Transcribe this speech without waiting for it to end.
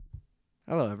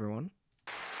Hello, everyone.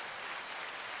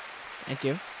 Thank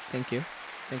you. Thank you.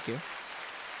 Thank you.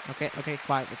 Okay,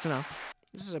 quiet. That's enough.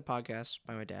 This is a podcast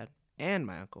by my dad and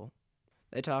my uncle.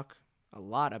 They talk a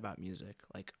lot about music,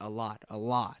 like a lot.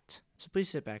 So please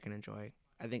sit back and enjoy.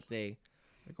 I think they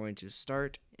are going to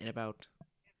start in about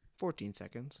 14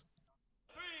 seconds.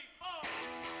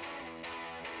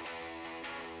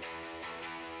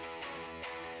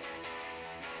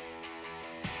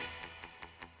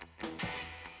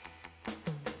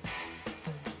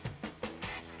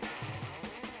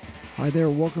 Hi there,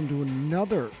 welcome to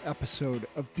another episode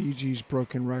of BG's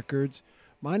Broken Records.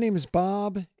 My name is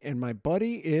Bob, and my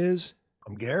buddy is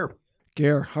I'm Gare.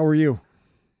 Gare. How are you?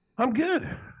 I'm good.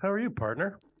 How are you,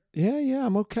 partner? Yeah,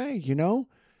 I'm okay.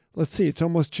 Let's see, it's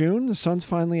almost June. The sun's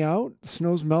finally out. The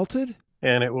snow's melted.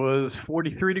 And it was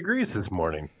 43 degrees this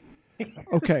morning.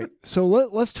 Okay, so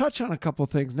let's touch on a couple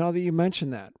things now that you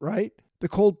mentioned that, right? The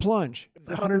cold plunge.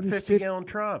 The 150-gallon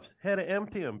troughs. Had to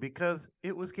empty them because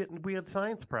we had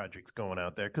science projects going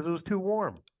out there because it was too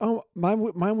warm. Oh, mine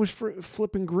was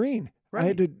flipping green. Right.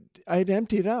 I had to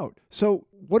empty it out. So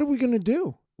what are we going to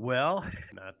do? Well,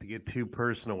 not to get too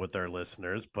personal with our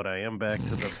listeners, but I am back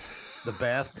to the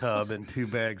bathtub and 2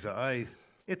 bags of ice.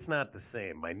 It's not the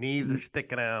same. My knees are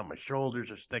sticking out. My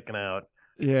shoulders are sticking out.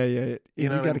 Yeah. And You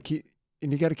know,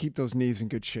 you got to keep those knees in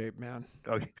good shape, man.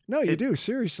 Okay. No, you do,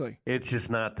 seriously. It's just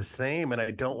not the same, and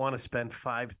I don't want to spend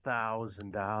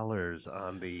 $5,000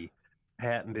 on the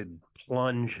patented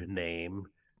plunge name.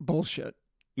 Bullshit.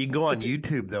 You can go on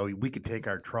YouTube, though. We could take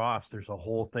our troughs. There's a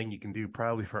whole thing you can do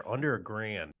probably for under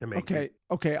 $1,000 to make it.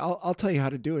 Okay. I'll tell you how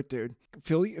to do it, dude.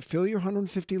 Fill your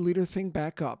 150-liter thing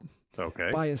back up.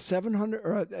 Okay. Buy a $700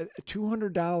 or a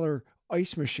 $200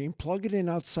 ice machine. Plug it in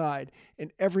outside,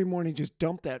 and every morning just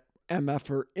dump that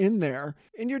MFer in there,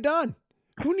 and you're done.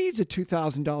 Who needs a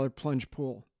 $2,000 plunge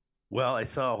pool? Well, I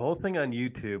saw a whole thing on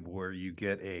YouTube where you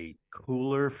get a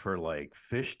cooler for like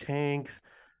fish tanks.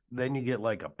 Then you get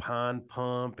like a pond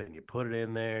pump and you put it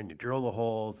in there and you drill the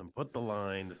holes and put the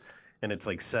lines, and it's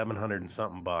like 700 and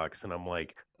something bucks. And I'm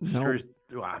like, No.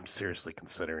 I'm seriously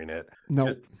considering it.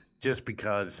 No. Just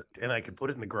because, and I could put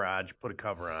it in the garage, put a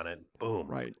cover on it, boom.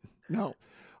 Right. No.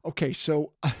 Okay,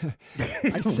 so I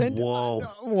sent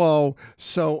Whoa.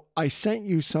 So I sent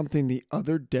you something the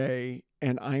other day,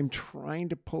 and I'm trying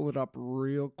to pull it up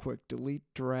real quick. Delete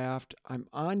draft. I'm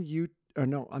on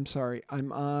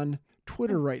I'm on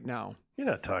Twitter right now. You're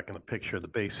not talking a picture of the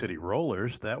Bay City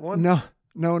Rollers, that one? No.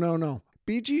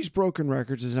 BG's Broken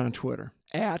Records is on Twitter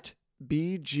at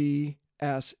BGSBROK.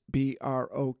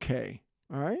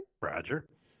 All right? Roger.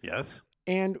 Yes.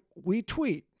 And we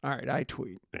tweet. All right, I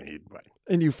tweet. Right.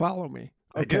 And you follow me.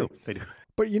 Okay. I do.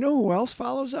 But you know who else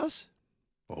follows us?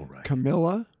 All right.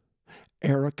 Camilla,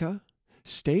 Erica,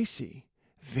 Stacy,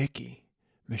 Vicky,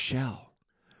 Michelle,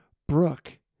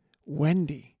 Brooke,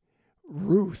 Wendy,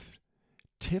 Ruth,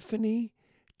 Tiffany,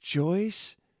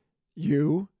 Joyce,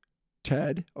 you,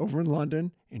 Ted over in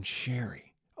London, and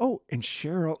Sherry. Oh, and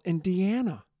Cheryl and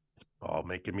Deanna. All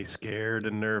making me scared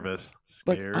and nervous.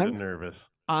 Look, Nervous.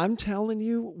 I'm telling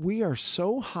you, we are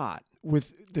so hot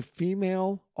with the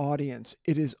female audience.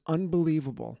 It is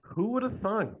unbelievable. Who would have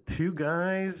thought 2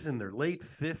 guys in their late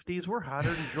 50s were hotter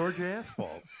than Georgia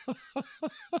Asphalt?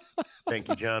 Thank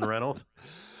you, John Reynolds.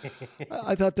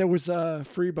 I thought that was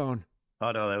Freebone.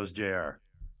 Oh, no, that was JR.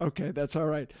 Okay, that's all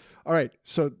right. All right,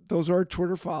 so those are our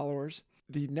Twitter followers.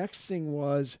 The next thing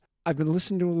was I've been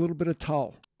listening to a little bit of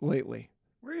Tull lately.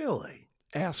 Really?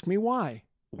 Ask me why.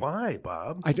 Why,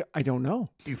 Bob? I don't know.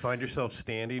 Do you find yourself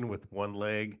standing with one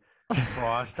leg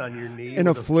crossed on your knee? And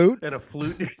a flute? And a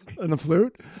flute? And a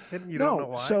flute? And you don't know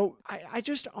why? So I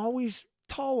just always,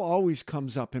 Tull always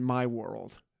comes up in my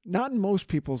world. Not in most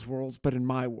people's worlds, but in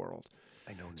my world.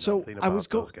 I know So nothing I about was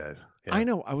those guys. Yeah. I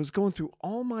know. I was going through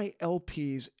all my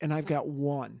LPs, and I've got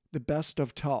one, The Best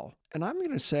of Tull. And I'm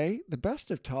going to say The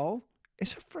Best of Tull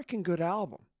is a freaking good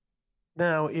album.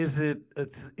 Now, is it a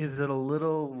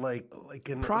little like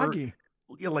an Proggy.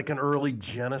 like an early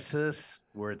Genesis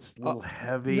where it's a little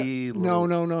heavy? No.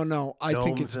 I Gnomes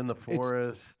think it's in the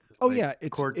forest. it's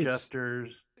court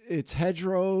jesters. It's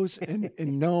hedgerows and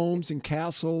gnomes and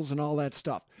castles and all that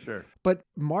stuff. Sure. But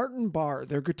Martin Barr,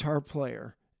 their guitar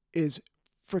player, is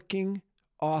freaking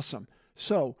awesome.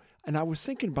 So, and I was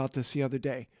thinking about this the other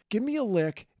day. Give me a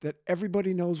lick that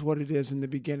everybody knows what it is in the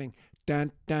beginning.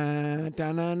 Dun, dun,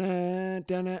 dun, dun, dun,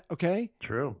 dun, dun, okay?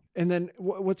 True. And then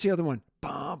what's the other one?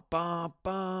 Bum, bum,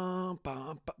 bum,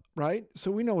 bum, bum, right?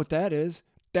 So we know what that is.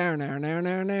 Down, down, down,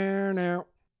 down, down, down.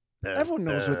 Everyone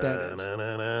knows what that is.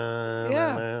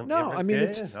 Yeah. No, I mean,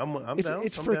 it's I'm down.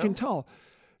 freaking I'm down. Tull.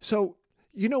 So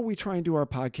you know, we try and do our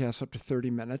podcast up to 30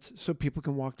 minutes so people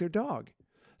can walk their dog.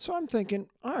 So I'm thinking,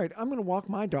 all right, I'm going to walk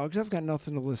my dogs. I've got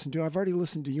nothing to listen to. I've already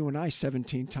listened to you and I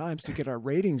 17 times to get our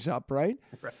ratings up, right?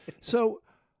 Right. So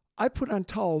I put on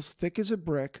Tull's Thick as a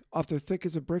Brick off their Thick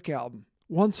as a Brick album.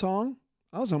 One song,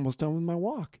 I was almost done with my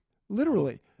walk.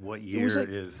 Literally. What was year like-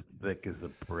 is Thick as a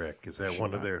Brick? Is that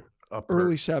one of their upper?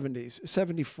 Early 70s,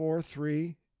 74,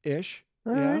 3-ish.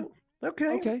 All Yeah. right. Okay.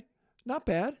 Okay. Not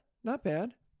bad. Not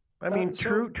bad. I mean,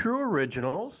 so- true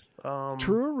originals.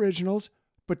 True originals.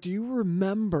 But do you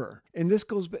remember, and this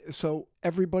goes, so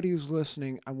everybody who's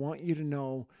listening, I want you to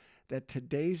know that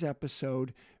today's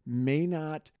episode may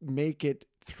not make it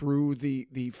through the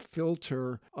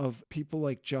filter of people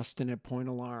like Justin at Point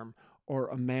Alarm or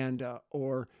Amanda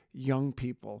or young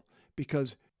people,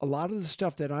 because a lot of the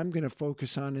stuff that I'm going to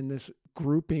focus on in this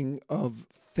grouping of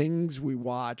things we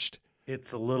watched,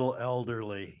 It's a little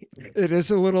elderly. it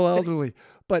is a little elderly.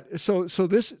 But so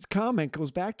this comment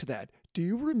goes back to that. Do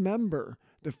you remember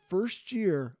the first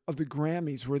year of the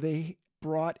Grammys where they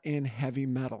brought in heavy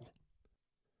metal?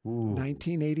 Ooh.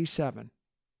 1987.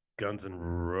 Guns N'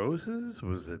 Roses?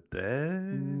 Was it that?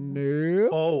 No.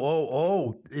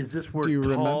 Oh. Is this where Do you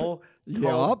remember? Tall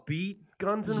Yup. beat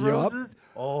Guns N' Yup. Roses?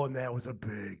 Oh, and that was a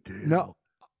big deal.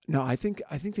 No, I think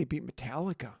they beat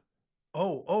Metallica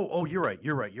Oh, you're right.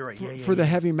 for, Yeah, for the yeah.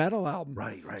 heavy metal album.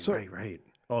 Right. So- right.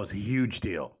 Oh, it's a huge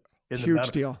deal. In the Huge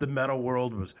metal, deal. The metal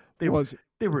world was they Was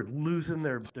were losing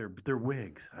their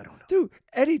wigs. I don't know. dude,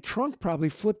 Eddie Trunk probably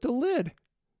flipped the lid.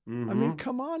 I Mhm. mean,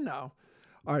 come on now.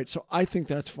 All right, so I think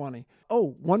that's funny.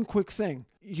 Oh, one quick thing.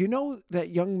 You know that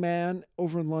young man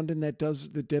over in London that does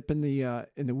the dip in the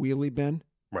wheelie bin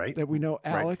Right. that we know,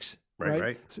 Right. Alex?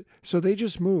 Right. So they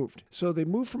just moved. So they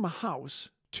moved from a house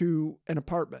to an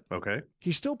apartment. Okay.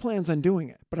 He still plans on doing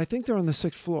it, but I think they're on the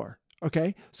 6th floor.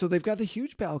 Okay, so they've got the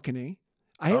huge balcony.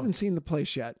 I Oh. haven't seen the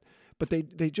place yet, but they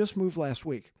just moved last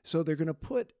week. So they're going to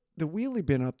put the wheelie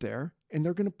bin up there, and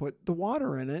they're going to put the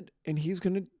water in it, and he's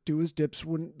going to do his dips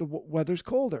when the weather's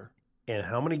colder. And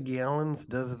how many gallons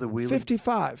does the wheelie?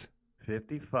 55.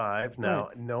 55. Now,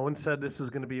 no one said this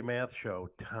was going to be a math show.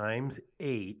 Times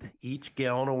 8. Each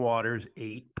gallon of water is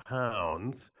 8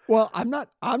 pounds. Well, I'm not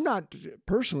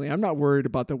personally, I'm not worried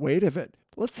about the weight of it.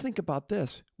 Let's think about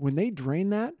this. When they drain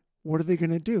that, what are they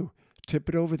going to do? Tip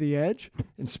it over the edge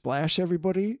and splash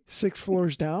everybody 6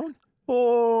 floors down?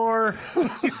 Or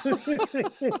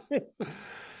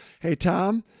Hey,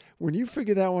 Tom, when you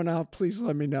figure that one out, please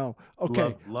let me know.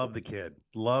 Okay, love the kid.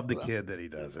 Love the kid that he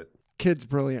does it. kid's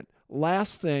brilliant.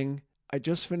 Last thing, I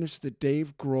just finished the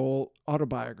Dave Grohl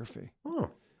autobiography. Oh,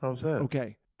 how's that?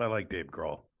 Okay. I like Dave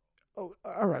Grohl. Oh,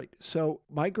 all right. So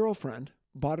my girlfriend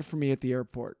bought it for me at the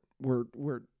airport.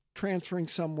 We're transferring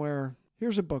somewhere.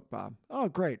 Here's a book, Bob. Oh,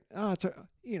 great. Oh, it's a,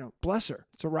 bless her.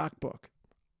 It's a rock book.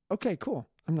 Okay, cool.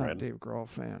 I'm not a Right. Dave Grohl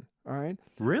fan. All right.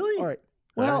 Really? All right.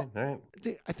 Well, all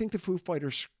right. I think the Foo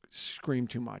Fighters scream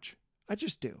too much. I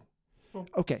just do. Well,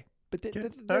 Okay. But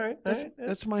all right, all right.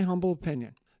 that's my humble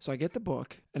opinion. So I get the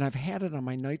book, and I've had it on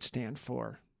my nightstand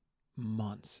for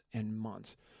months and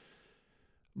months.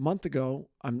 A month ago,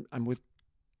 I'm with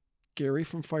Gary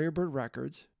from Firebird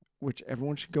Records, which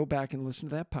everyone should go back and listen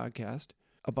to that podcast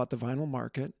about the vinyl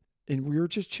market. And we were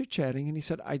just chit-chatting, and he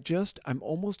said, I'm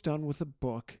almost done with a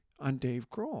book on Dave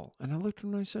Grohl. And I looked at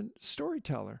him and I said,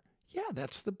 Storyteller. Yeah,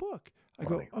 that's the book. I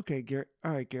Funny. go, okay, Gary.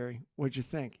 All right, Gary, what'd you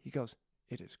think? He goes,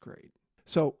 it is great.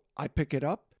 So I pick it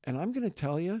up, and I'm going to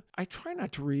tell you, I try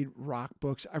not to read rock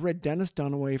books. I read Dennis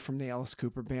Dunaway from the Alice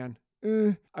Cooper Band.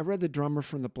 I read the drummer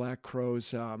from the Black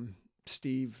Crowes,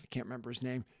 Steve, can't remember his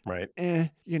name. Right.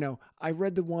 I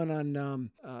read the one on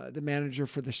the manager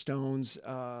for the Stones,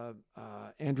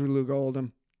 Andrew Loog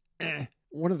Oldham.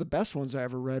 One of the best ones I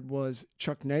ever read was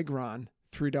Chuck Negron,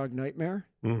 Three Dog Nightmare.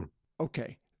 Mm.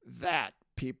 Okay, that,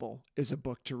 people, is a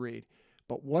book to read.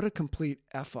 But what a complete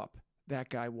F-up that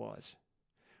guy was.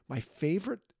 My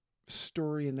favorite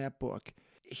story in that book,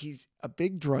 he's a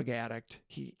big drug addict.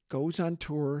 He goes on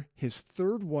tour. His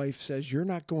third wife says, you're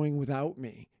not going without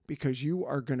me because you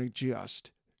are going to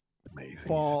just Amazing.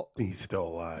 fall. He's still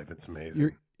alive. It's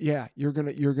amazing. You're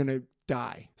gonna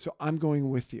die. So I'm going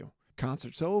with you.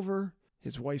 Concert's over.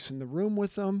 His wife's in the room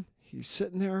with him. He's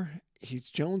sitting there.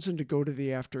 He's jonesing to go to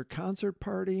the after concert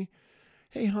party.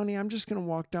 Hey, honey, I'm just gonna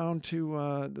walk down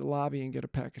to the lobby and get a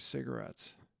pack of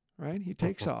cigarettes. Right? He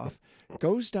takes off,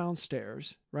 goes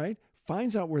downstairs. Right?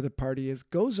 Finds out where the party is.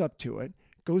 Goes up to it.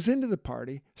 Goes into the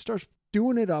party. Starts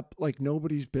doing it up like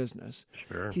nobody's business.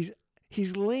 Sure.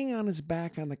 He's laying on his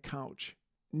back on the couch,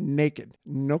 naked,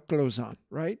 no clothes on,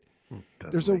 right?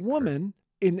 Doesn't There's a make for- woman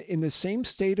in the same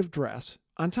state of dress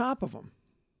on top of him.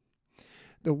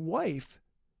 The wife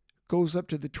goes up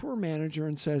to the tour manager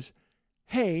and says,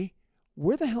 hey,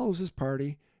 where the hell is this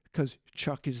party? Because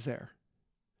Chuck is there.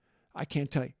 I can't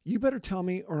tell you. You better tell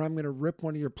me or I'm going to rip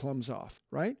one of your plums off,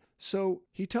 right? So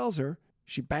he tells her,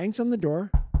 she bangs on the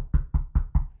door,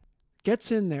 gets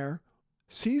in there,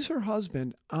 sees her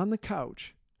husband on the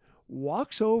couch,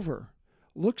 walks over,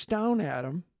 looks down at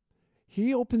him.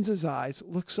 He opens his eyes,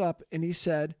 looks up, and he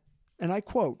said, and I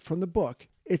quote from the book,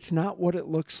 "It's not what it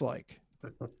looks like."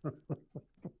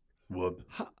 Whoops.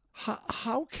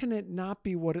 How can it not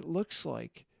be what it looks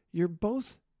like? You're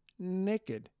both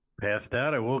naked. Passed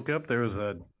out. I woke up. There was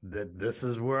this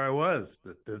is where I was.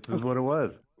 This is what it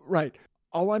was. Right.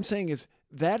 All I'm saying is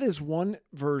that is one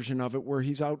version of it where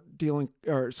he's out dealing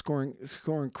or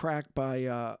scoring crack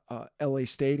by LA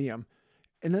Stadium.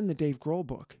 And then the Dave Grohl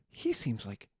book. He seems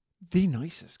like the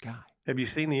nicest guy. Have you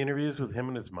seen the interviews with him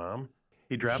and his mom?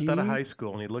 He dropped out of high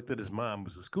school and he looked at his mom, who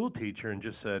was a school teacher, and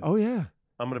just said, "Oh yeah,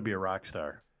 I'm going to be a rock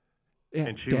star." Yeah.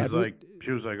 And she was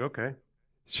like, okay.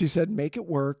 She said, "Make it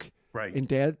work." Right. And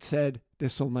Dad said,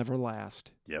 "This will never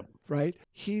last." Yep. Right.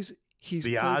 He's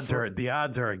the odds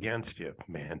are against you,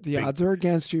 man. The odds are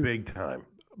against you, big time.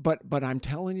 But I'm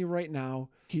telling you right now,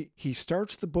 he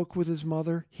starts the book with his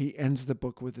mother. He ends the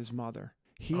book with his mother.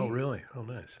 Oh, really? Oh,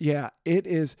 nice. Yeah, it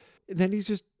is. Then he's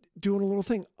just doing a little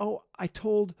thing. Oh,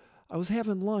 I was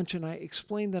having lunch and I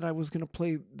explained that I was going to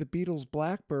play the Beatles'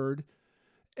 Blackbird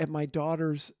at my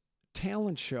daughter's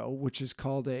talent show, which is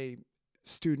called a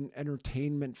student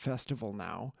entertainment festival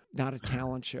now, not a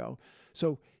talent show.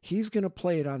 So he's going to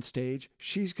play it on stage.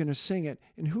 She's going to sing it.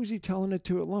 And who's he telling it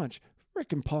to at lunch?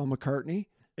 Rick and Paul McCartney.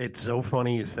 It's so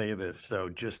funny you say this. So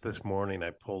just this morning I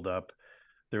pulled up,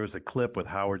 there was a clip with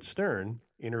Howard Stern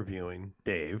interviewing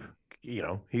Dave. You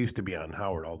know, he used to be on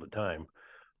Howard all the time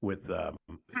with the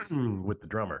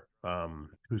drummer,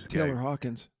 who's Taylor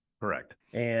Hawkins. Correct.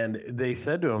 And they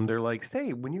said to him, they're like,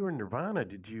 "Say, when you were in Nirvana,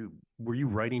 were you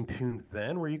writing tunes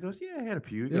then?" Where he goes, "Yeah, I had a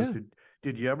few." He goes,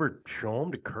 did you ever show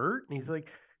them to Kurt? And he's like,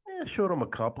 "Yeah, I showed him a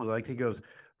couple." Like he goes,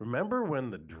 "Remember when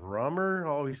the drummer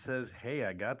always says, 'Hey,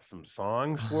 I got some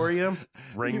songs for you,'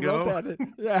 Ringo?" He wrote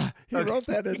that he wrote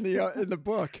that in the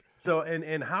book. So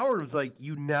and Howard was like,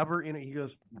 "You never," he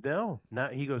goes, "No,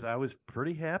 not." He goes, "I was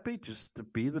pretty happy just to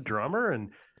be the drummer." And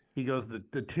he goes,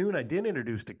 the tune I did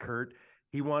introduce to Kurt,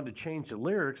 he wanted to change the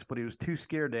lyrics, but he was too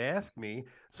scared to ask me.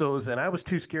 So and I was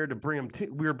too scared to bring him to.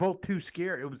 We were both too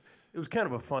scared. It was kind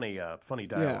of a funny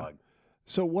dialogue. Yeah.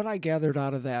 So what I gathered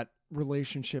out of that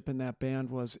relationship in that band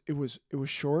was it was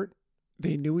short.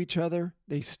 They knew each other.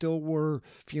 They still were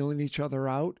feeling each other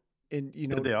out. And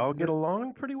did they all get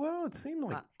along pretty well? It seemed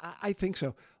like. I think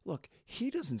so. Look, he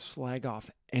doesn't slag off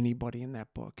anybody in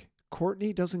that book.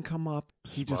 Courtney doesn't come up.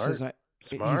 He just says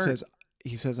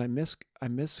he says I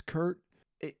miss Kurt.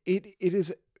 It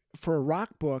is, for a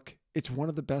rock book, it's one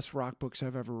of the best rock books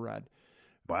I've ever read.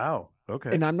 Wow.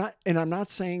 Okay. And I'm not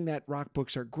saying that rock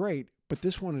books are great, but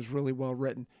this one is really well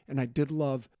written. And I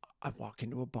walk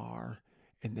into a bar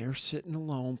and they're sitting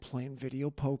alone playing video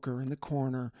poker in the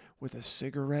corner with a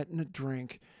cigarette and a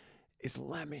drink. Is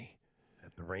Lemmy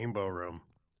at the Rainbow Room.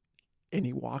 And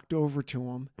he walked over to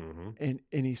him and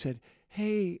he said,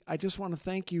 "Hey, I just want to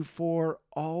thank you for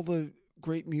all the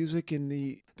great music and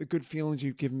the good feelings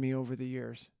you've given me over the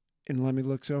years." And Lemmy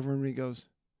looks over and he goes,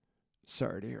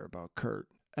 "Sorry to hear about Kurt."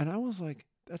 And I was like,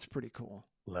 that's pretty cool.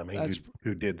 Lemmy,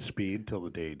 who did Speed till the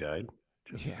day he died.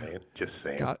 Just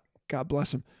saying. God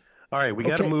bless him. All right, we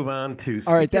got to move on to.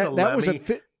 All right, that was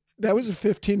a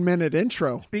 15-minute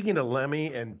intro. Speaking of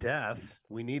Lemmy and death,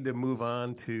 we need to move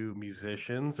on to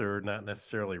musicians, or not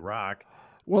necessarily rock.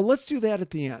 Well, let's do that at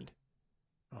the end.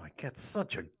 Oh, I got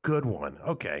such a good one.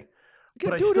 Okay.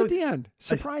 Do it at the end.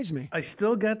 Surprise me. I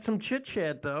still got some chit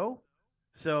chat though.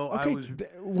 So okay.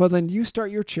 Well, then you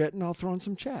start your chit and I'll throw in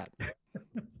some chat.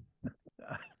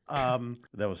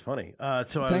 That was funny.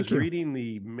 So I was reading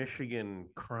the Michigan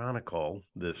Chronicle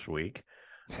this week.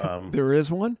 There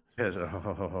is one?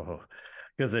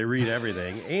 Because I read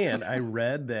everything. And I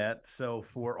read that. So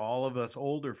for all of us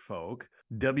older folk,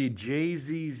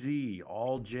 WJZZ,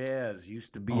 all jazz,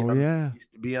 used to be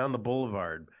on the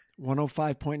boulevard.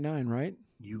 105.9, right?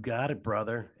 You got it,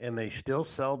 brother. And they still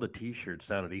sell the T-shirts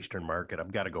down at Eastern Market.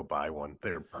 I've got to go buy one.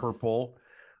 They're purple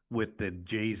with the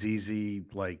JZZ,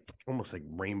 almost like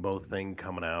rainbow thing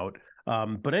coming out.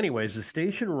 But anyways, the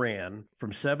station ran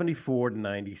from 74 to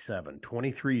 97,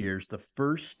 23 years, the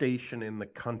first station in the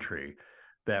country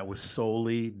that was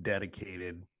solely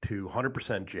dedicated to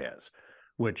 100% jazz,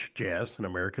 which jazz, an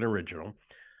American original.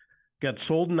 Got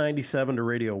sold in 97 to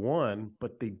Radio 1,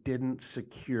 but they didn't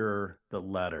secure the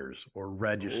letters or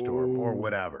register or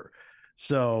whatever.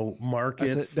 So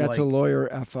markets That's a like, lawyer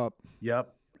F up.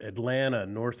 yep, Atlanta,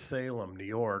 North Salem, New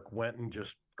York went and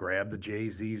just grabbed the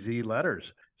JZZ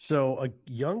letters. So a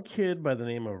young kid by the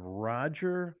name of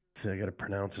Roger, see, I got to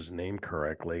pronounce his name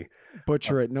correctly. Uh,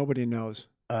 Butcher it. Nobody knows.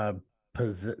 uh,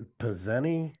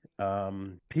 Pizzeni,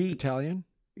 Pete, Italian?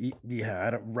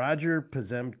 yeah, Roger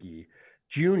Pazemke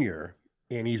Jr.,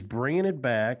 and he's bringing it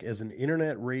back as an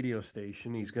internet radio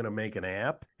station. He's going to make an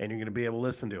app, and you're going to be able to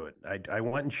listen to it. I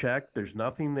went and checked. There's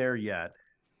nothing there yet.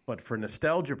 But for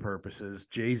nostalgia purposes,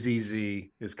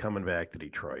 JZZ is coming back to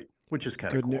Detroit, which is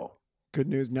kind of cool. Good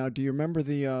news. Now, do you remember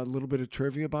the little bit of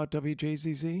trivia about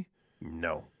WJZZ?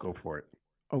 No, go for it.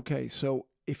 Okay, so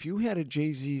if you had a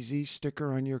JZZ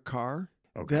sticker on your car,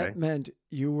 Okay. that meant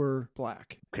you were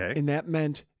black. Okay. And that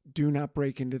meant do not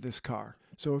break into this car.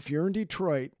 So if you're in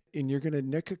Detroit and you're going to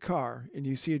nick a car and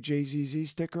you see a JZZ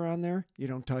sticker on there, you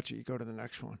don't touch it. You go to the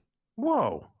next one.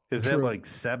 Whoa. Is that True. like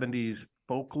 70s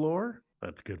folklore?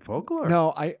 That's good folklore.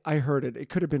 No, I heard it. It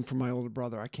could have been from my older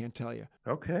brother. I can't tell you.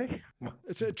 Okay.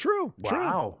 It's true.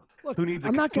 Wow. True. Look, Who needs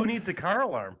who needs a car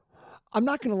alarm? I'm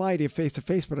not going to lie to you face to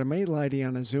face, but I may lie to you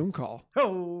on a Zoom call.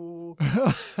 Oh.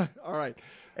 All right.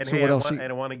 And So hey, what I else want, you-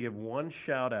 and I want to give one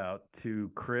shout out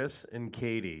to Chris and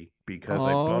Katie because Oh,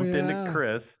 I bumped into yeah.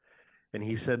 Chris and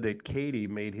he said that Katie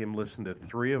made him listen to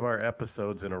 3 of our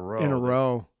episodes in a row. In a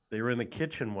row. They were in the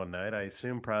kitchen one night, I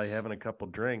assume probably having a couple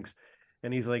drinks.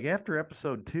 And he's like, after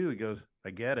episode 2, he goes, I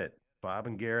get it. Bob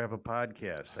and Gare have a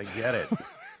podcast. I get it.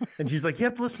 And she's like, you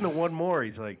have to listen to one more.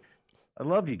 He's like, I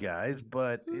love you guys,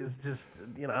 but it's just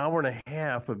an hour and a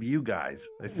half of you guys.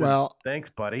 I said, Well, thanks,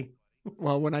 buddy.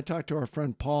 Well, when I talked to our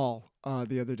friend Paul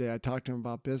the other day, I talked to him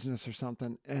about business or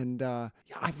something, and yeah,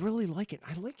 I really like it.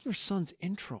 I like your son's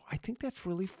intro. I think that's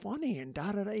really funny. And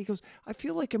da da da. He goes, I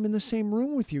feel like I'm in the same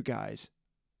room with you guys.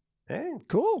 Hey,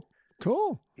 Cool.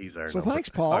 he's our So number, thanks,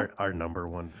 Paul. Our number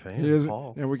one fan, He is,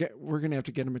 Paul. and we're gonna have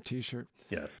to get him a T-shirt.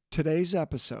 Yes. Today's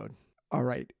episode. All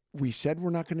right, we said we're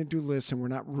not going to do lists, and we're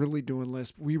not really doing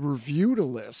lists. We reviewed a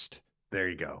list. There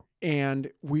you go. And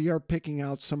we are picking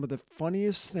out some of the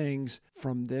funniest things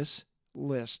from this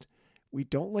list. We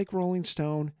don't like Rolling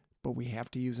Stone, but we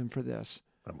have to use them for this.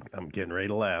 I'm getting ready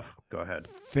to laugh. Go ahead.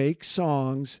 Fake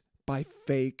songs by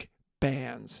fake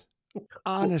bands.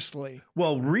 Honestly,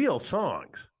 Well, real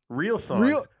songs,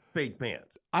 fake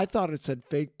bands. I thought it said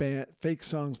fake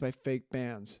songs by fake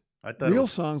bands. I thought it Real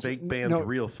was songs, fake bands, no.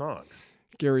 real songs.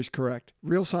 Gary's correct.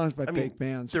 Real songs by I fake mean,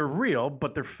 bands. They're real,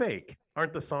 but they're fake.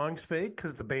 Aren't the songs fake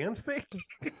because the band's fake?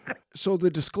 So the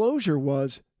disclosure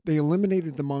was they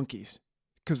eliminated the Monkees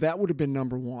because that would have been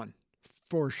number one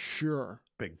for sure.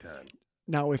 Big time.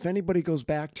 Now, if anybody goes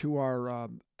back to our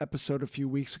episode a few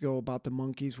weeks ago about the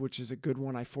Monkees, which is a good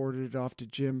one, I forwarded it off to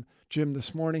Jim. Jim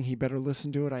this morning, he better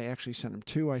listen to it. I actually sent him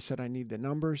 2. I said I need the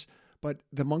numbers. But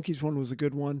the Monkees one was a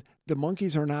good one. The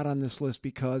Monkees are not on this list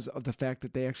because of the fact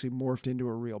that they actually morphed into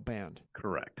a real band.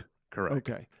 Correct.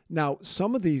 Okay. Now,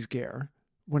 some of these, Gare,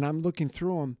 when I'm looking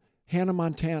through them, Hannah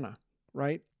Montana,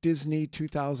 right? Disney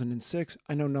 2006,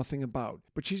 I know nothing about.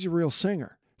 But she's a real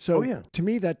singer. So Oh, yeah. to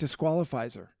me, that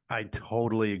disqualifies her. I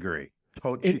totally agree.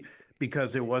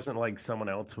 Because it wasn't like someone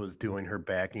else was doing her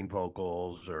backing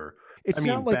vocals or It's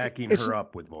not like backing it's, her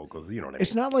up with vocals. You know what I mean?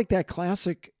 It's not like that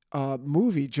classic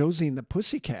movie, Josie and the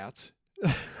Pussycats.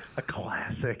 A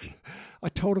classic. A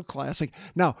total classic.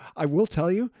 Now, I will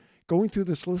tell you, going through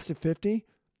this list of 50,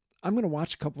 I'm going to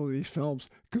watch a couple of these films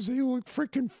because they look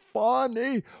freaking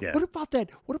funny. Yeah. What about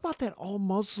that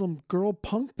all-Muslim girl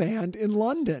punk band in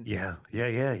London? Yeah.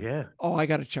 Oh, I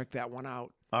got to check that one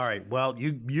out. All right. Well,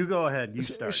 you go ahead. You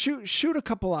start. Shoot a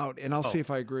couple out, and I'll see if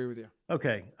I agree with you.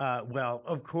 Okay. Well,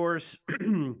 of course,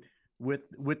 with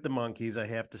the Monkees, I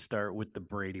have to start with the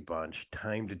Brady Bunch.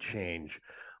 Time to change.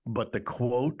 But the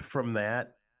quote from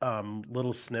that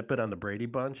little snippet on the Brady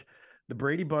Bunch, the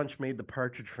Brady Bunch made the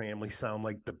Partridge Family sound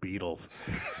like the Beatles.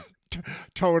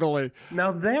 Totally.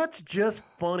 Now that's just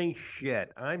funny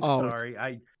shit. I'm sorry.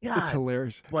 It's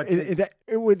hilarious. But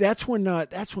that's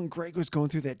when Greg was going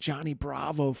through that Johnny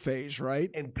Bravo phase,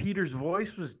 right? and Peter's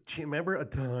voice was, remember, a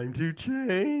time to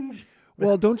change.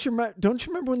 Well, don't you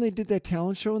remember when they did that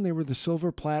talent show and they were the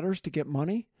Silver Platters to get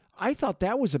money? I thought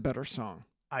that was a better song.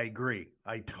 I agree.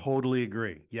 I totally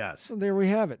agree. Yes. So there we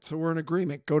have it. So we're in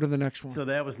agreement. Go to the next one. So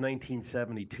that was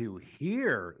 1972.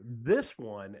 Here, this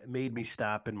one made me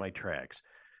stop in my tracks.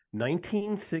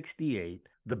 1968,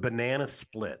 the Banana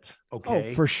Splits.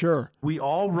 Okay. Oh, for sure. We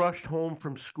all rushed home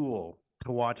from school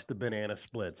to watch the Banana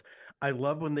Splits. I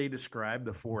love when they describe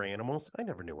the 4 animals. I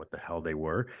never knew what the hell they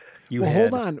were.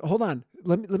 Hold on.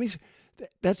 Let me.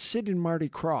 That's Sid and Marty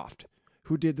Krofft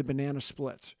who did the Banana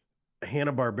Splits.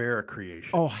 Hanna-Barbera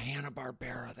creation. Oh,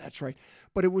 Hanna-Barbera, that's right.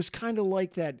 But it was kind of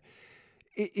like that.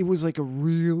 It was like a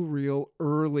real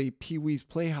early Pee-wee's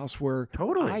Playhouse where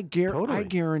Totally. I Totally.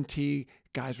 guarantee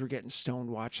guys were getting stoned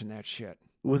watching that shit.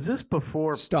 Was this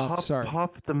before Stuff, sorry.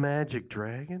 Puff the Magic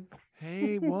Dragon?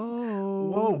 Hey, whoa.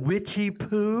 Whoa, Witchy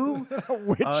Poo?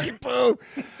 Witchy Poo.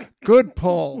 Good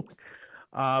pull.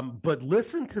 But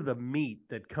listen to the meat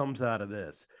that comes out of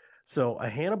this. So a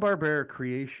Hanna-Barbera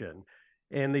creation,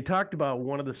 and they talked about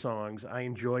one of the songs, I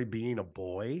Enjoy Being a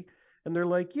Boy. And they're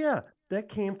like, yeah, that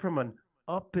came from an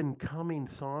up-and-coming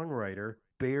songwriter,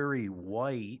 Barry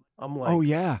White. I'm like, Oh,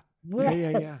 yeah. whoa,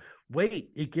 Yeah.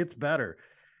 wait, it gets better.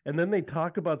 And then they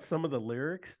talk about some of the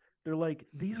lyrics. They're like,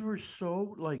 these were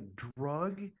so like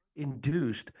drug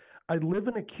induced. I live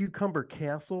in a cucumber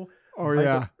castle. Oh,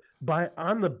 yeah.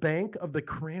 On the bank of the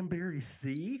Cranberry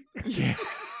Sea. Yeah.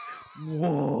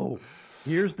 Whoa.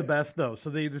 Here's the best though. So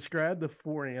they describe the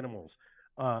four animals: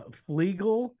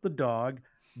 Fleagle the dog,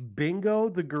 Bingo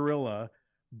the gorilla,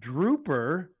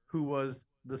 Drooper, who was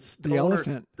the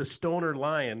elephant, the stoner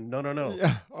lion. No.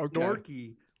 Yeah. Okay.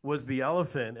 Snorky was the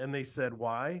elephant, and they said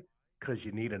why? Because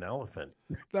you need an elephant.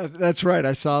 That's right.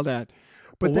 I saw that.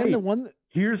 But then wait, the one.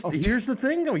 Here's the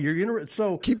thing though. You're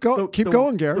gonna keep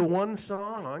going, Gary. The one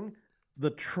song,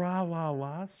 the Tra La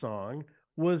La song,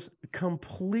 was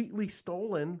completely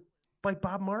stolen by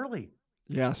Bob Marley.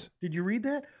 Yes. Did you read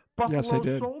that? Buffalo Yes, I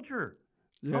did. Soldier.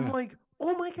 Yeah. I'm like,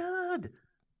 oh my God,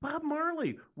 Bob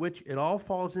Marley. Which it all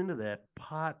falls into that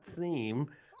pot theme.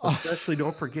 Especially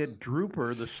don't forget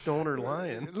Drooper, the stoner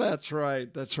lion. That's right.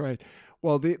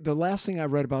 Well, the last thing I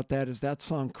read about that is that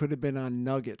song could have been on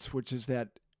Nuggets, which is that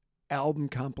album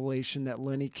compilation that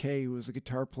Lenny Kaye, who was a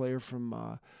guitar player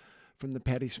from the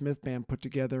Patti Smith band, put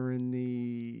together in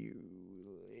the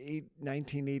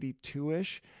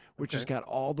 1982-ish, which has got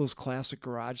all those classic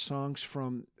garage songs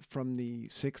from the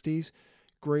 60s.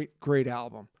 Great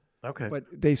album. Okay. But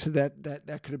they said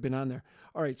that could have been on there.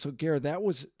 All right, so Garrett, that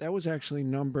was actually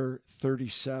number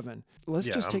 37. Let's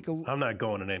just take a. I'm not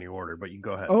going in any order, but you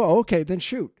go ahead. Oh, okay, then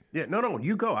shoot. Yeah, no,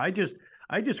 you go. I just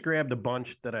grabbed a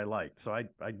bunch that I liked, so I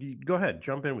you go ahead,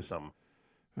 jump in with something.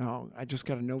 Oh, I just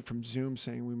got a note from Zoom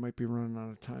saying we might be running out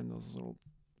of time. Those little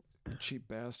cheap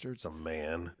bastards. It's a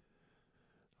man.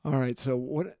 All right, so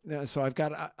what? So I've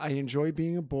got. I Enjoy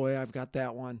Being a Boy. I've got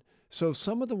that one. So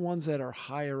some of the ones that are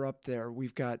higher up there,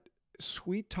 we've got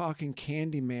Sweet Talking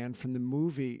Candyman from the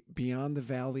movie Beyond the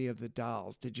Valley of the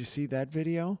Dolls. Did you see that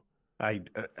video? I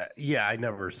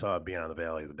never saw Beyond the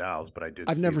Valley of the Dolls, but I did.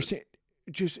 I've never seen.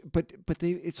 But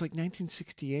it's like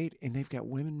 1968, and they've got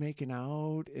women making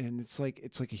out, and it's like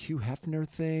a Hugh Hefner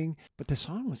thing. But the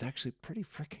song was actually pretty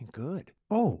freaking good.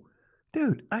 Oh,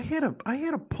 dude, I had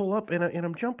to pull up, and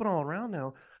I'm jumping all around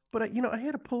now, but I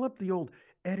had to pull up the old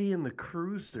Eddie and the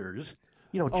Cruisers.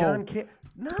 John Candy.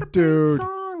 Not a bad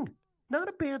song. Not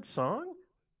a bad song.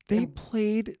 They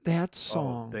played that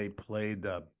song. They played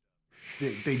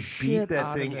they beat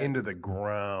that thing into the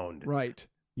ground. Right.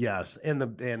 Yes, and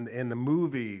the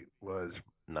movie was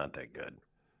not that good,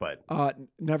 but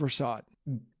never saw it.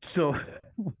 So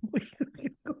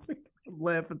I'm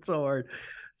laughing so hard.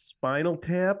 Spinal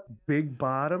Tap, Big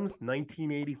Bottoms,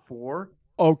 1984.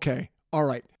 Okay, all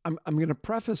right. I'm going to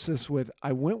preface this with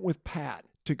I went with Pat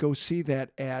to go see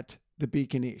that at the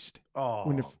Beacon East. Oh,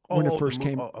 when it first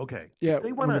came. Oh, okay. Yeah,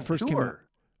 they went when on it first tour. came out.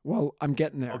 Well, I'm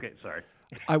getting there. Okay, sorry.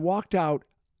 I walked out.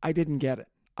 I didn't get it.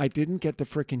 I didn't get the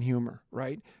freaking humor,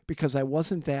 right? Because I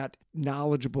wasn't that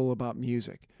knowledgeable about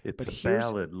music. It's a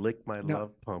ballad, Lick My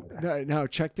Love Pump. No,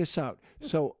 check this out.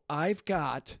 So I've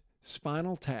got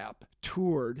Spinal Tap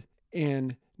toured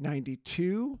in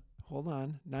 92. Hold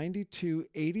on. 92,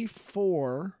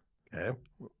 84. Okay.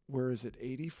 Where is it?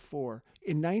 84.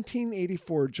 In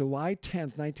 1984, July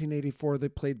 10th, 1984, they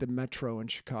played the Metro in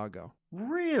Chicago.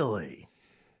 Really?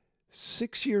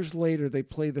 6 years later, they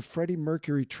played the Freddie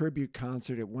Mercury tribute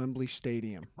concert at Wembley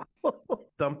Stadium.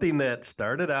 Something that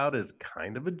started out as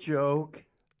kind of a joke.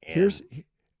 Here's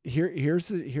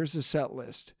the set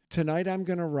list. Tonight I'm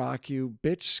Gonna Rock You,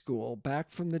 Bitch School, Back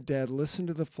from the Dead, Listen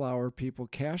to the Flower People,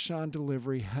 Cash on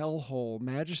Delivery, Hellhole,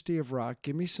 Majesty of Rock,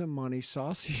 Give Me Some Money,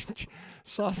 Saucy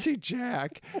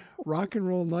Jack, Rock and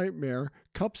Roll Nightmare,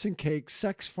 Cups and Cakes,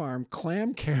 Sex Farm,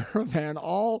 Clam Caravan,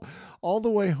 all the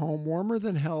way home, Warmer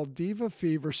Than Hell, Diva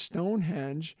Fever,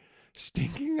 Stonehenge,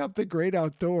 Stinking Up the Great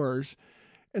Outdoors,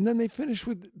 and then they finish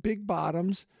with Big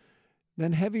Bottoms,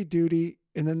 then Heavy Duty,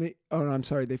 and then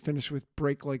they finished with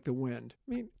Break Like the Wind.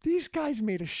 I mean, these guys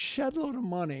made a shed load of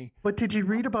money. But did you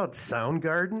read about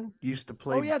Soundgarden? Used to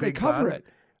play. Oh yeah, Big they cover Bottom? it.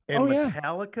 And Oh, yeah.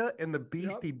 Metallica and the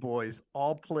Beastie Boys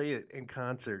all play it in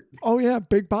concert. Oh yeah,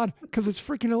 Big Bad, because it's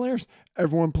freaking hilarious.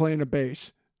 Everyone playing a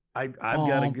bass. I've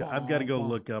got to I've got to go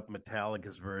look up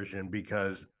Metallica's version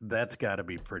because that's got to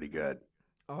be pretty good.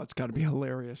 Oh, it's got to be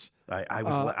hilarious.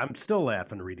 I'm still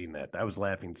laughing reading that. I was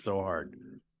laughing so hard.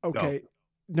 Okay,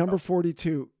 number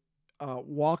 42,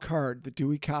 Walk Hard, the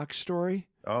Dewey Cox story.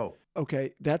 Oh,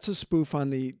 Okay, that's a spoof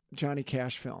on the Johnny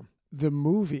Cash film. The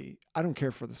movie, I don't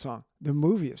care for the song. The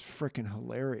movie is freaking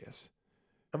hilarious.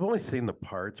 I've only seen the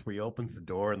parts where he opens the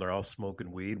door and they're all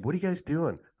smoking weed. What are you guys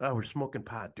doing? Oh, we're smoking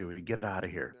pot, Dewey. Get out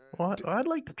of here. Well, I'd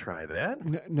like to try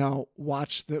that. No,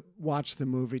 watch the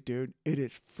movie, dude. It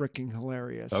is freaking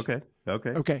hilarious. Okay.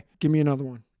 Okay, give me another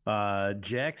one.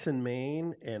 Jackson,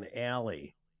 Maine, and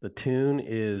Alley. The tune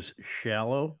is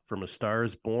 "Shallow" from A Star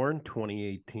Is Born,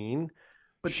 2018.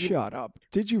 But Shut up.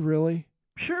 Did you really?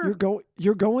 Sure.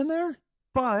 You're going there?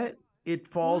 But it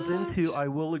falls What? into, I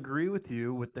will agree with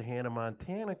you, with the Hannah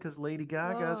Montana, because Lady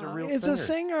Gaga's a real It's singer. a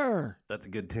singer. That's a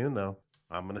good tune, though.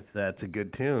 I'm going to say that's a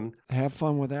good tune. Have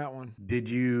fun with that one. Did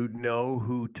you know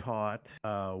who taught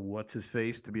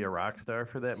what's-his-face to be a rock star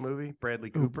for that movie?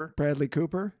 Bradley Cooper? Bradley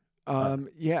Cooper?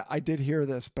 Yeah, I did hear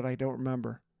this, but I don't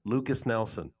remember. Lucas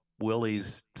Nelson,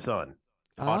 Willie's son,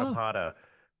 taught him how to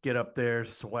get up there,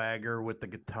 swagger with the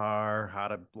guitar, how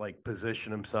to like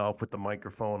position himself with the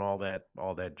microphone, all that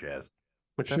jazz.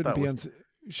 Which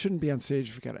Shouldn't be on stage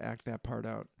if you got to act that part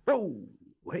out. Oh,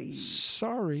 hey.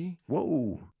 Sorry.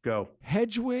 Whoa, go.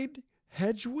 Hedwig,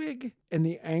 and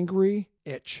the Angry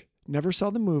Itch. Never saw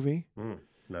the movie.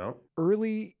 No.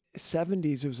 Early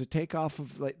 70s, it was a takeoff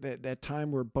of like that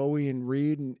time where Bowie and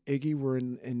Reed and Iggy were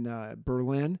in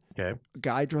Berlin. Okay. A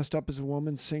guy dressed up as a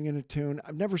woman singing a tune.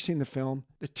 I've never seen the film.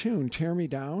 The tune, Tear Me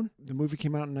Down, the movie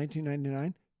came out in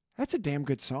 1999. That's a damn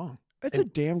good song. A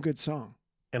damn good song.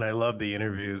 And I love the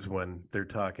interviews when they're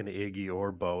talking to Iggy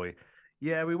or Bowie.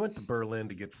 Yeah, we went to Berlin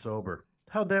to get sober.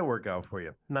 How'd that work out for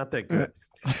you? Not that good.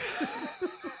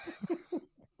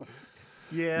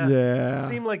 Yeah.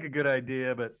 Seemed like a good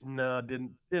idea, but no,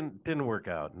 didn't work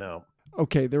out. No.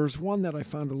 Okay, there was one that I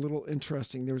found a little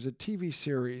interesting. There was a TV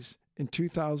series in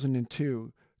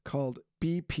 2002 called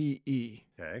BPE.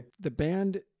 Okay. The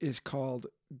band is called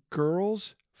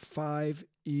Girls 5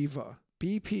 Eva.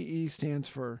 BPE stands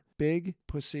for Big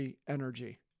Pussy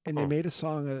Energy. And they made a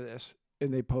song out of this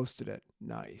and they posted it.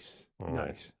 Nice.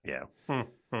 Yeah.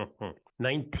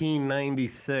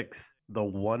 1996. The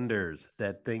Wonders,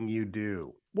 That Thing You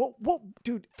Do. Well,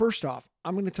 dude, first off,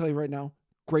 I'm going to tell you right now,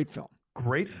 great film.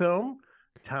 Great film.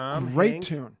 Tom Great Hanks,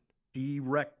 tune.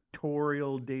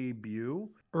 Directorial debut,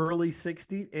 early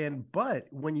 60s. But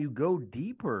when you go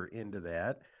deeper into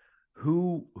that,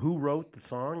 who wrote the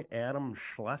song? Adam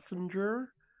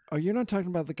Schlesinger. Oh, you're not talking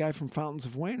about the guy from Fountains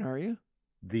of Wayne, are you?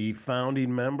 The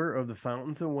founding member of the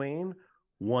Fountains of Wayne,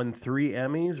 won 3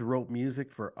 Emmys, wrote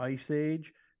music for Ice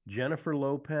Age, Jennifer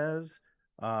Lopez.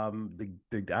 I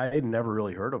had never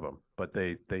really heard of him, but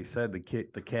they said the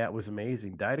cat was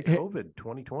amazing. Died of COVID,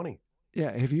 2020.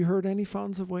 Yeah, have you heard any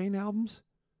Fountains of Wayne albums?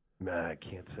 Nah, I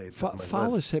can't say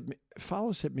that.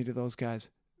 Follows hit me to those guys.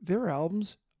 Their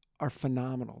albums are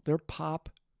phenomenal. They're pop.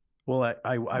 Well,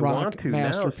 I want to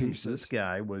now since this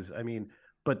guy was. I mean,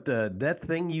 but That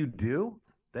Thing You Do.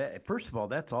 That first of all,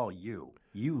 that's all you.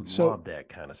 You love that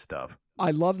kind of stuff.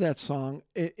 I love that song,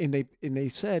 and they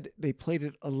said they played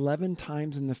it 11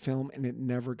 times in the film, and it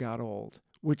never got old,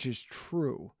 which is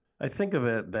true. I think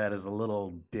of that as a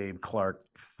little Dave Clark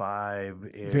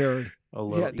 5-ish. Very. A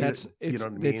little, yeah,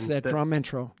 it's that drum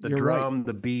intro. The You're drum, right.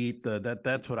 the beat,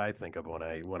 that's what I think of when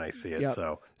I see it. Yep.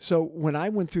 So when I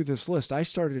went through this list, I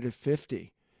started at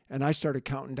 50, and I started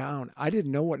counting down. I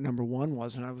didn't know what number 1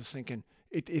 was, and I was thinking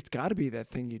it's got to be That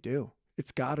Thing You Do.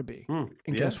 It's got to be. And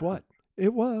guess what?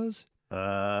 It was.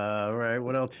 All right.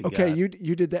 What else you got? Okay, you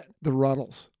did that. The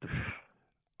Ruddles.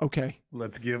 Okay.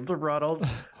 Let's give the Ruddles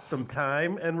some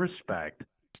time and respect.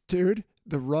 Dude,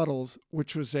 the Ruddles,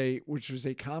 which was a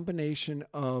combination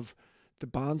of the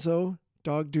Bonzo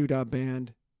Dog Doodah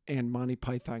Band and Monty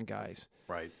Python guys.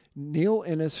 Right. Neil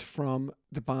Innes from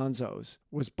the Bonzos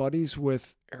was buddies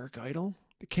with Eric Idle.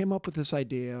 They came up with this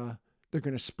idea. They're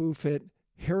going to spoof it.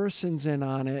 Harrison's in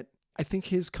on it. I think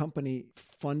his company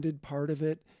funded part of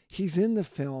it. He's in the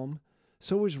film.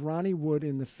 So is Ronnie Wood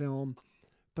in the film.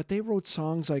 But they wrote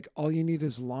songs like All You Need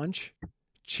Is Lunch,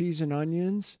 Cheese and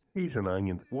Onions. Cheese and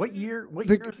Onions. What year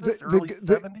is this? Early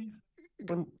 70s?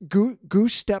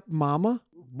 Goose Step Mama.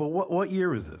 But what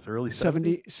year was this? Early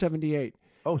 70s? 78.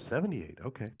 Oh, 78.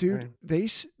 Okay. Dude,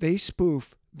 right. They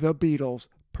spoof the Beatles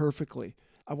perfectly.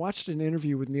 I watched an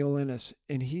interview with Neil Innes,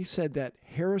 and he said that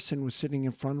Harrison was sitting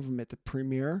in front of him at the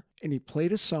premiere, and he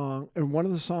played a song, and one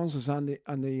of the songs was on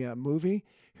the movie.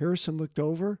 Harrison looked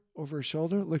over his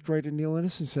shoulder, looked right at Neil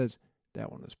Innes, and says,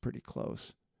 "That one was pretty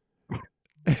close."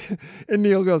 And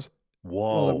Neil goes,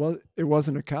 Whoa. "Well, it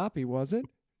wasn't a copy, was it?"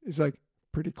 He's like,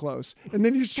 "Pretty close." And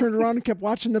then he just turned around and kept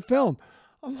watching the film.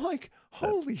 I'm like,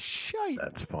 holy shite.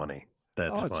 That's funny.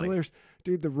 That's Oh, it's funny. hilarious.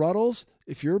 Dude, the Ruddles,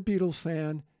 if you're a Beatles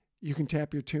fan, you can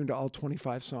tap your tune to all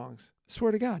 25 songs.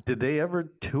 Swear to God. Did they ever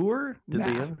tour? Did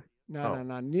they Nah. ever?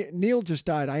 No. Neil just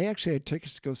died. I actually had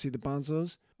tickets to go see the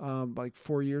Bonzos like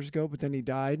 4 years ago, but then he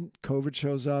died. COVID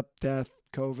shows up, death,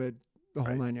 COVID, the whole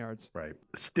Right. 9 yards. Right.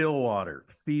 Stillwater,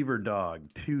 Fever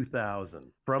Dog,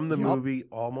 2000. From the Yup. movie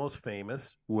Almost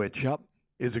Famous, which Yep.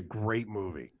 is a great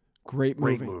movie. Great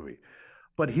Great movie. movie.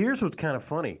 But here's what's kind of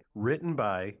funny. Written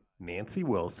by Nancy See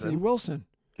Wilson. Wilson.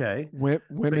 Okay.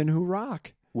 Women Who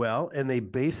Rock. Well, and they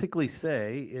basically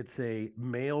say it's a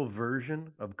male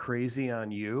version of Crazy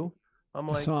on You. I'm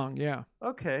The like, song, yeah.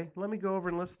 okay, let me go over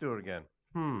and let's do it again.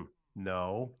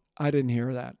 No, I didn't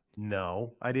hear that.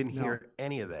 no, I didn't No. hear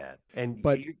any of that. And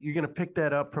But- you're going to pick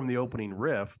that up from the opening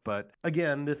riff. But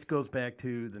again, this goes back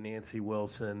to the Nancy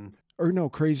Wilson. Or no,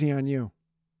 Crazy on You.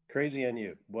 Crazy on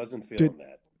You. Wasn't feeling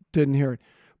that. Didn't hear it.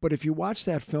 But if you watch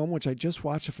that film, which I just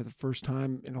watched it for the first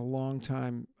time in a long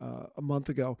time, a month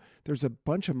ago, there's a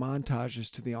bunch of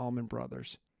montages to the Allman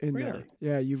Brothers in there. Really?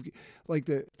 Yeah, you've like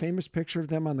the famous picture of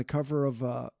them on the cover of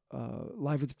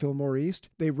Live at the Fillmore East.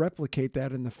 They replicate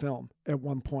that in the film at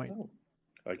one point. Oh,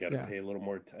 I got to Yeah. pay a little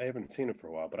more. I haven't seen it for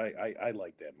a while, but I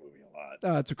like that movie a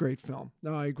lot. It's a great film.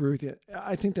 No, I agree with you.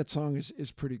 I think that song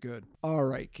is pretty good. All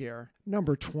right, Gare.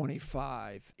 Number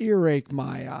 25, Earache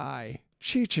My Eye,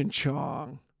 Cheech and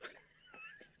Chong.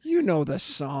 You know the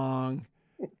song.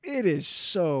 It is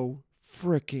so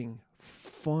freaking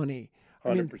funny.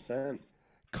 I mean, 100%.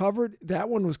 that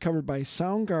one was covered by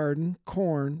Soundgarden,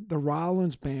 Korn, the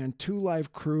Rollins Band, Two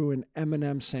Live Crew, and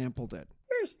Eminem sampled it.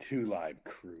 There's Two Live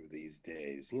Crew these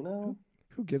days, you know?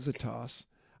 Who gives a toss?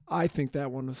 I think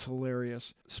that one was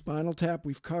hilarious. Spinal Tap,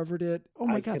 we've covered it. Oh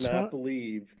my I God, cannot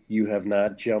believe you have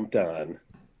not jumped on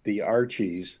the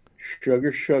Archies,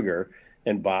 Sugar Sugar.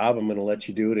 And Bob, I'm going to let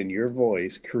you do it in your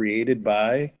voice, created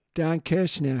by, Don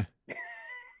Kirshner,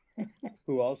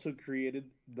 who also created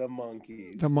the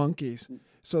Monkees. the Monkees.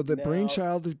 So the Now-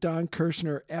 brainchild of Don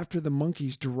Kirshner after the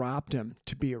Monkees dropped him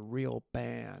to be a real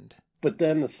band. But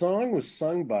then the song was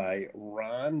sung by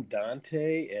Ron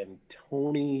Dante and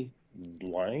Tony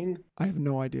Line. I have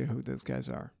no idea who those guys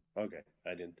are. Okay,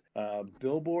 I didn't.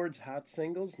 Billboard's Hot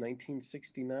Singles,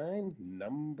 1969,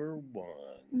 number one.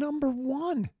 Number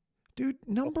one. Dude,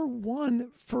 number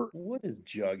one for... What is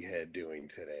Jughead doing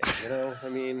today? You know, I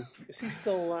mean, is he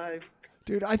still alive?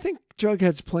 Dude, I think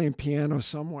Jughead's playing piano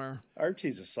somewhere.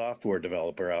 Archie's a software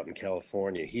developer out in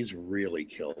California. He's really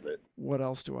killed it. What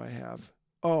else do I have?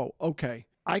 Oh, okay.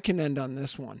 I can end on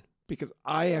this one because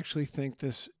I actually think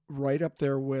this right up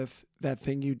there with That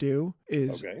Thing You Do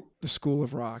is Okay. The School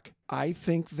of Rock. I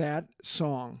think that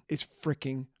song is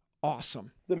freaking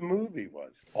awesome. The movie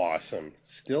was awesome.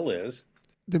 Still is.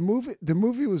 The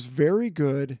movie was very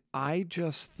good. I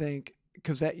just think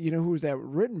because that who was that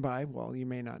written by? Well, you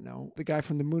may not know the guy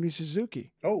from the Mooney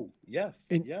Suzuki. Oh, yes.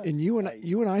 And yes. and you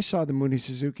and I saw the Mooney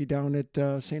Suzuki down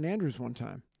at St. Andrews one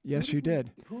time. Yes, you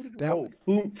did. Who did That-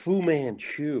 Fu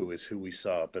Manchu is who we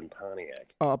saw up in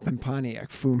Pontiac. Up in Pontiac,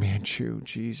 Fu Manchu.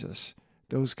 Jesus,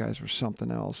 those guys were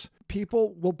something else.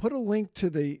 People, we'll put a link to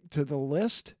the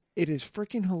list. It is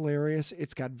freaking hilarious.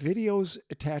 It's got videos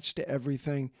attached to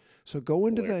everything. So go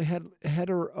into the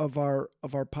header of our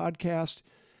podcast,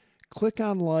 click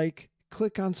on like,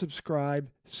 click on subscribe,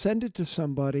 send it to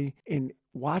somebody, and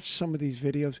watch some of these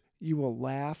videos. You will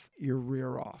laugh your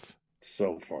rear off.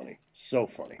 So funny. So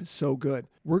funny. It's so good.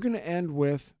 We're going to end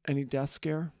with any death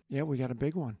scare. Yeah, we got a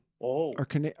big one. Oh,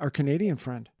 Our Canadian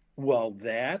friend. well,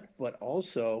 that, but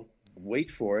also, wait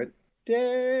for it.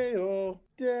 Deo,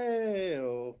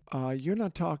 Deo. You're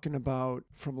not talking about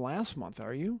from last month,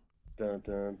 are you? Dun,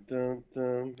 dun, dun,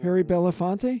 dun. Harry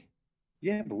Belafonte?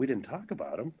 Yeah, but we didn't talk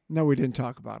about him. No, we didn't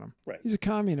talk about him. Right. He's a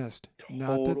communist. Total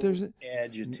Not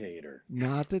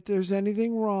that there's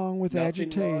anything wrong with Nothing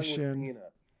wrong with agitation. being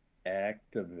an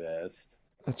activist.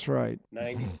 That's right.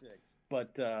 96.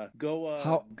 But go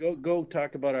How- go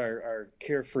talk about our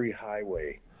Carefree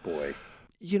Highway boy.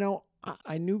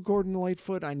 I knew Gordon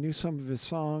Lightfoot. I knew some of his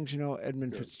songs,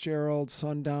 Edmund Sure. Fitzgerald,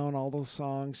 Sundown, all those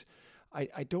songs. I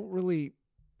don't really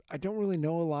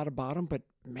know a lot about him, but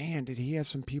man, did he have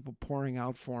some people pouring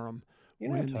out for him. You're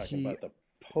not when talking he- about the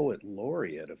poet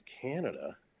laureate of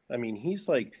Canada. I mean,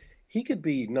 He could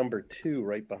be number 2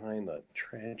 right behind the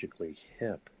Tragically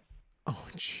Hip. Oh,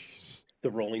 jeez. The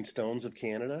Rolling Stones of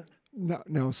Canada.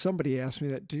 No. Somebody asked me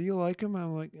that. Do you like him?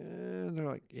 I'm like, they're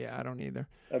like, yeah, I don't either.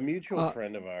 A mutual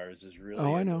friend of ours is really.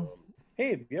 Oh, I into know. him. Hey,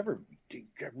 have you ever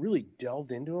really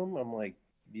delved into him? I'm like,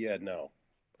 yeah, no.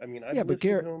 I mean, I've listened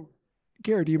to him.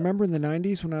 Garrett, do you remember in the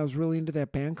 90s when I was really into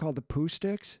that band called the Pooh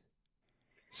Sticks?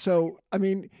 So, I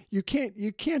mean, you can't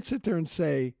sit there and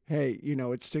say, hey,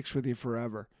 it sticks with you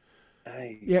forever.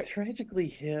 Tragically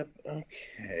Hip.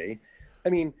 Okay. I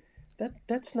mean,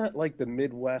 that's not like the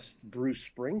Midwest Bruce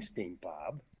Springsteen,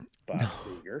 Bob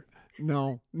Seger.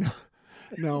 No.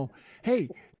 Hey,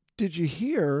 did you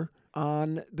hear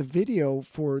on the video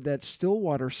for that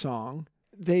Stillwater song?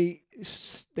 They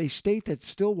state that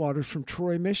Stillwater's from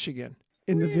Troy, Michigan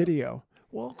in the video.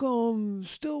 Welcome,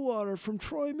 Stillwater from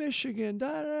Troy, Michigan.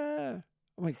 Da, da. I'm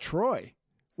like, Troy?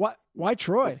 What? Why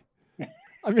Troy?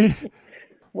 I mean,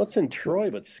 what's in Troy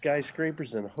but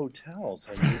skyscrapers and hotels?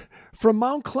 I mean, from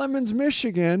Mount Clemens,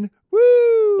 Michigan.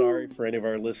 Woo! Sorry for any of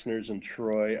our listeners in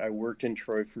Troy. I worked in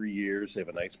Troy for years. They have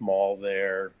a nice mall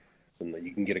there, and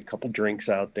you can get a couple drinks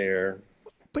out there.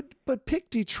 But pick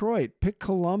Detroit, pick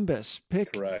Columbus,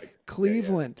 pick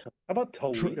Cleveland. Yeah. How about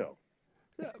Toledo?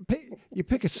 You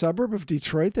pick a suburb of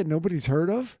Detroit that nobody's heard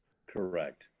of?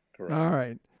 Correct. All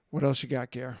right. What else you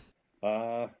got, Gare?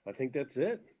 I think that's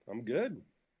it. I'm good.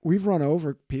 We've run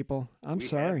over, people. I'm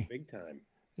sorry. Big time.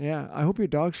 Yeah. I hope your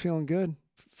dog's feeling good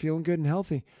and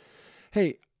healthy.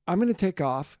 Hey, I'm going to take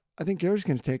off. I think Gary's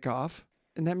going to take off.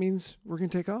 And that means we're going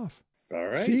to take off. All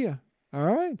right. See ya. All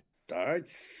right. All right.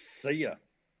 See ya.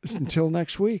 Until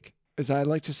next week, as I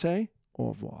like to say, au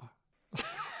revoir.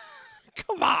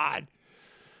 Come on.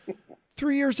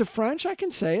 3 years of French, I can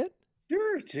say it.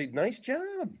 Sure. Nice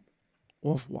job.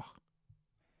 Au revoir.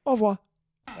 Au revoir.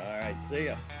 All right. See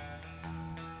ya.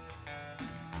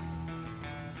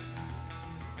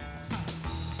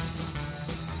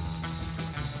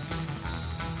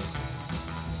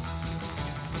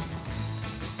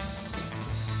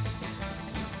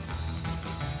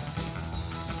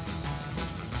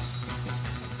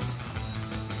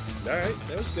 All right,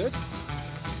 that was good.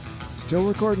 Still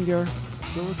recording, Gary.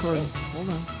 Still recording. Hold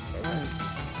on. All right.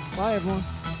 Bye, everyone.